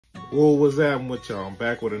Well, what's happening with y'all? I'm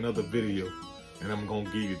back with another video, and I'm gonna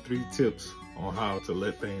give you 3 tips on how to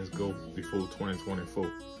let things go before 2024.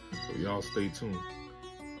 So y'all stay tuned.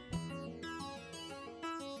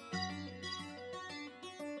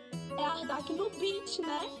 Aqui no beach,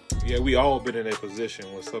 né? Yeah, we all been in a position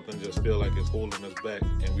where something just feel like it's holding us back,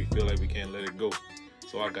 and we feel like we can't let it go.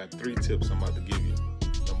 So I got 3 tips I'm about to give you.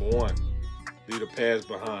 Number 1, leave the past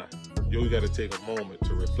behind. You gotta take a moment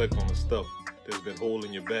to reflect on the stuff that's been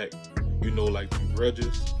holding you back. You know, like them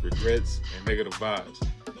grudges, regrets, and negative vibes.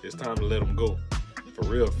 It's time to let them go. For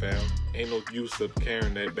real, fam. Ain't no use of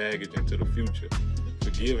carrying that baggage into the future.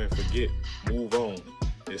 Forgive and forget. Move on.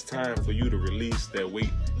 It's time for you to release that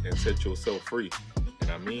weight and set yourself free.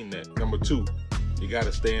 And I mean that. Number 2, you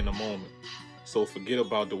gotta stay in the moment. So forget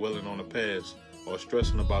about dwelling on the past or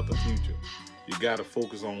stressing about the future. You gotta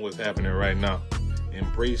focus on what's happening right now.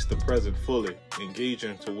 Embrace the present fully, engage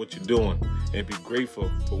into what you're doing, and be grateful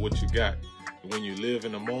for what you got. When you live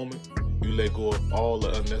in the moment, you let go of all the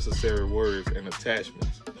unnecessary worries and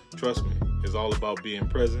attachments. Trust me, it's all about being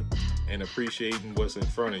present and appreciating what's in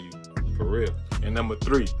front of you, for real. And number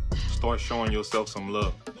 3, start showing yourself some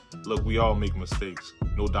love. Look, we all make mistakes,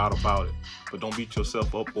 no doubt about it, but don't beat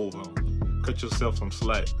yourself up over them. Cut yourself some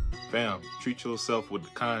slack. Fam, treat yourself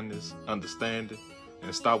with kindness, understanding,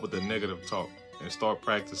 and stop with the negative talk. And start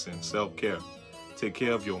practicing self-care. Take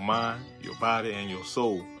care of your mind, your body, and your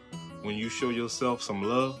soul. When you show yourself some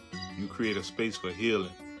love, you create a space for healing,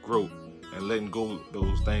 growth, and letting go of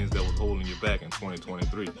those things that was holding you back in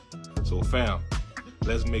 2023. So fam,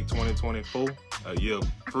 let's make 2024 a year of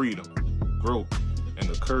freedom, growth, and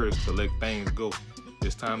the courage to let things go.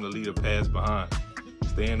 It's time to leave the past behind.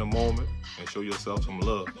 Stay in the moment and show yourself some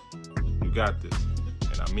love. You got this.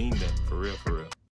 And I mean that, for real, for real.